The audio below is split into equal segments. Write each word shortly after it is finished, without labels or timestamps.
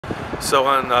So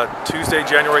on Tuesday,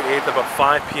 January 8th, about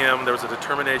 5 p.m., there was a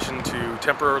determination to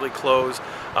temporarily close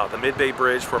the Mid-Bay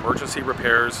Bridge for emergency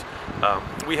repairs.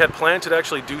 We had planned to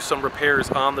actually do some repairs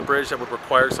on the bridge that would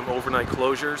require some overnight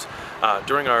closures.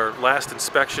 During our last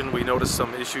inspection, we noticed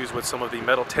some issues with some of the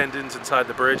metal tendons inside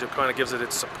the bridge. It kind of gives it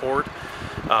its support.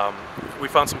 We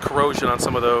found some corrosion on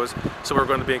some of those, so we're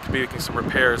going to be making some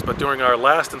repairs. But during our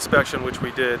last inspection, which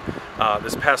we did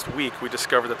this past week, we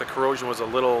discovered that the corrosion was a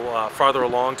little farther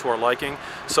along to our liking.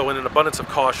 So in an abundance of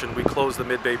caution, we closed the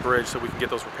Mid-Bay Bridge so we can get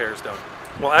those repairs done.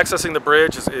 Well, accessing the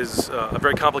bridge is a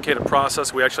very complicated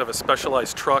process. We actually have a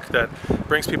specialized truck that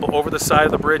brings people over the side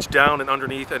of the bridge, down and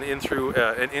underneath and in through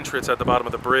an entrance at the bottom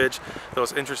of the bridge.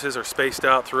 Those entrances are spaced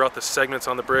out throughout the segments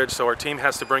on the bridge, so our team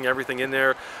has to bring everything in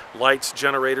there: lights,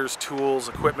 generators, tools,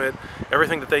 equipment,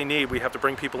 everything that they need. We have to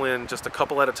bring people in just a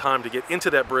couple at a time to get into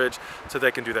that bridge so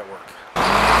they can do that work.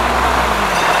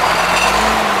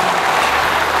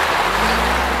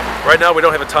 Right now we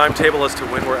don't have a timetable as to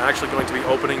when we're actually going to be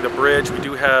opening the bridge. We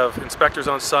do have inspectors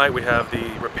on site. We have the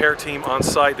repair team on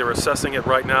site. They're assessing it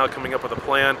right now, coming up with a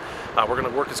plan. We're going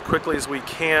to work as quickly as we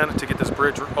can to get this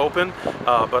bridge open,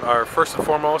 but our first and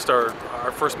foremost, our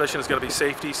first mission is going to be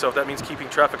safety. So if that means keeping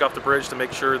traffic off the bridge to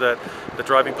make sure that the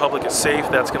driving public is safe,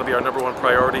 that's going to be our #1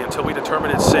 priority. Until we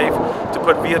determine it's safe to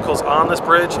put vehicles on this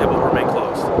bridge, it will remain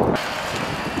closed.